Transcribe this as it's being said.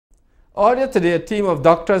Earlier today, a team of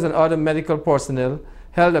doctors and other medical personnel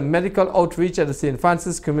held a medical outreach at the St.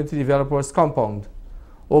 Francis Community Developers Compound.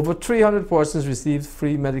 Over 300 persons received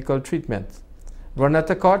free medical treatment.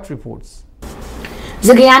 Ronetta Cott reports.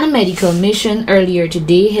 The Guyana Medical Mission earlier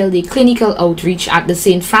today held a clinical outreach at the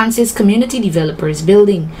St. Francis Community Developers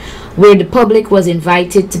Building, where the public was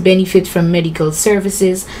invited to benefit from medical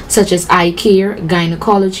services such as eye care,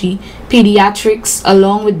 gynecology, pediatrics,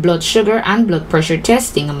 along with blood sugar and blood pressure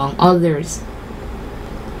testing, among others.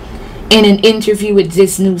 In an interview with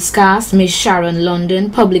this newscast, Ms. Sharon London,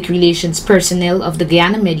 public relations personnel of the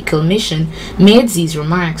Guyana Medical Mission, made these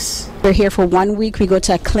remarks. We're here for 1 week. We go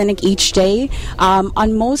to a clinic each day.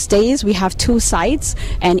 On most days, we have 2 sites,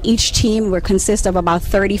 and each team will consist of about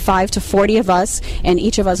 35 to 40 of us, and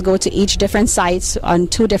each of us go to each different sites on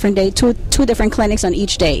 2 different days, two different clinics on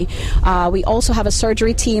each day. We also have a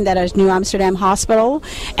surgery team that is New Amsterdam Hospital,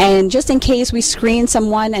 and just in case we screen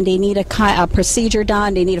someone and they need a procedure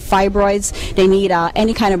done, they need fibroids, they need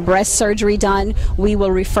any kind of breast surgery done, we will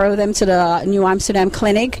refer them to the New Amsterdam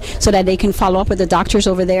clinic so that they can follow up with the doctors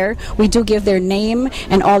over there. We do give their name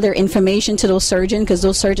and all their information to those surgeons, because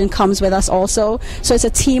those surgeons comes with us also. So it's a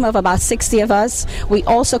team of about 60 of us. We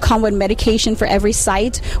also come with medication for every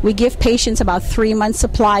site. We give patients about 3 months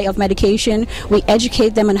supply of medication. We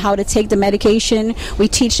educate them on how to take the medication. We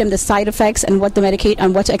teach them the side effects and what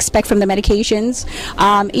to expect from the medications.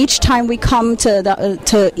 Each time we come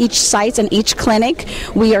to each site and each clinic,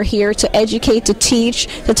 we are here to educate, to teach,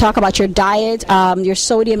 to talk about your diet, your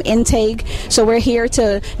sodium intake. So we're here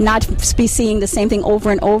to not be seeing the same thing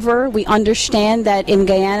over and over. We understand that in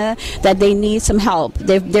Guyana that they need some help.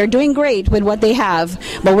 They're doing great with what they have,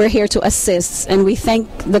 but we're here to assist, and we thank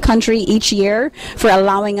the country each year for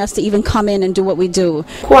allowing us to even come in and do what we do.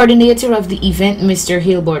 Coordinator of the event, Mr.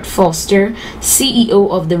 Hilbert Foster,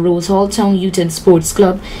 CEO of the Rose Hall Town Youth and Sports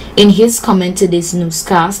Club, in his comment to this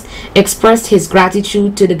newscast, expressed his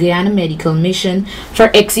gratitude to the Guyana Medical Mission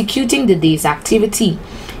for executing the day's activity.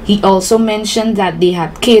 He also mentioned that they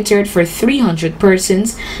had catered for 300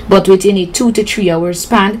 persons, but within a 2 to 3 hour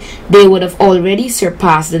span, they would have already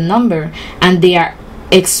surpassed the number, and they are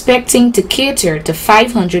expecting to cater to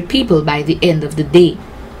 500 people by the end of the day.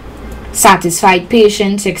 Satisfied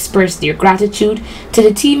patients expressed their gratitude to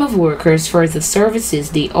the team of workers for the services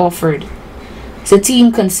they offered. The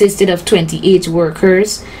team consisted of 28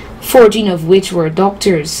 workers, 14 of which were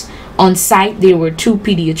doctors. On site, there were 2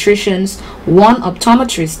 pediatricians, 1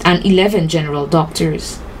 optometrist, and 11 general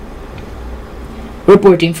doctors.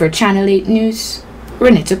 Reporting for Channel 8 News,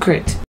 Renetta Curt.